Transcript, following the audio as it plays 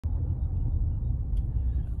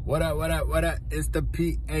What up, what up, what up? It's the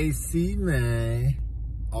PAC, man.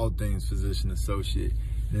 All things physician associate.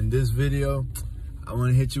 And in this video, I want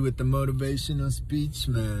to hit you with the motivational speech,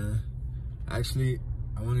 man. Actually,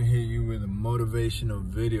 I want to hit you with a motivational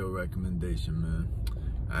video recommendation, man.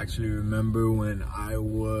 I actually remember when I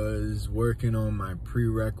was working on my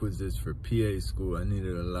prerequisites for PA school, I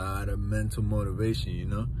needed a lot of mental motivation, you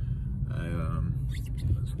know? I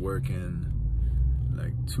was working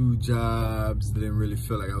like 2 jobs, didn't really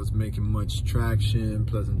feel like I was making much traction,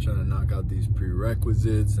 plus I'm trying to knock out these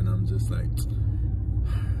prerequisites, and I'm just like,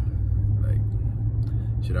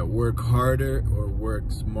 should I work harder or work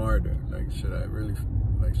smarter? Like, should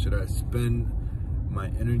I spend my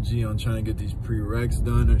energy on trying to get these prereqs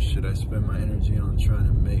done, or should I spend my energy on trying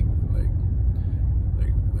to make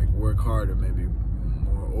like work harder, maybe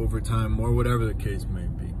more overtime, more whatever the case may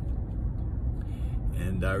be?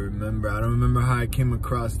 And I don't remember how I came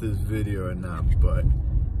across this video or not, but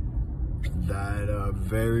that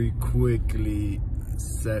very quickly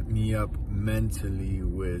set me up mentally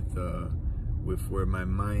with where my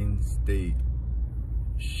mind state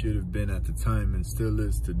should have been at the time and still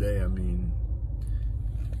is today. I mean,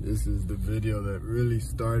 this is the video that really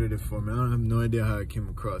started it for me. I have no idea how I came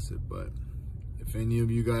across it, but if any of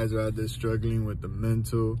you guys are out there struggling with the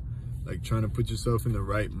mental, like trying to put yourself in the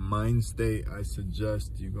right mind state, I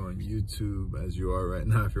suggest you go on YouTube, as you are right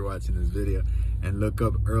now if you're watching this video, and look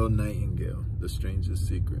up Earl Nightingale, The Strangest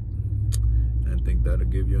Secret. And I think that'll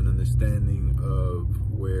give you an understanding of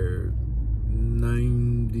where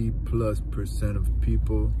 90+% of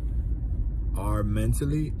people are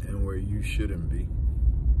mentally and where you shouldn't be.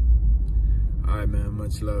 All right, man,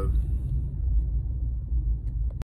 much love.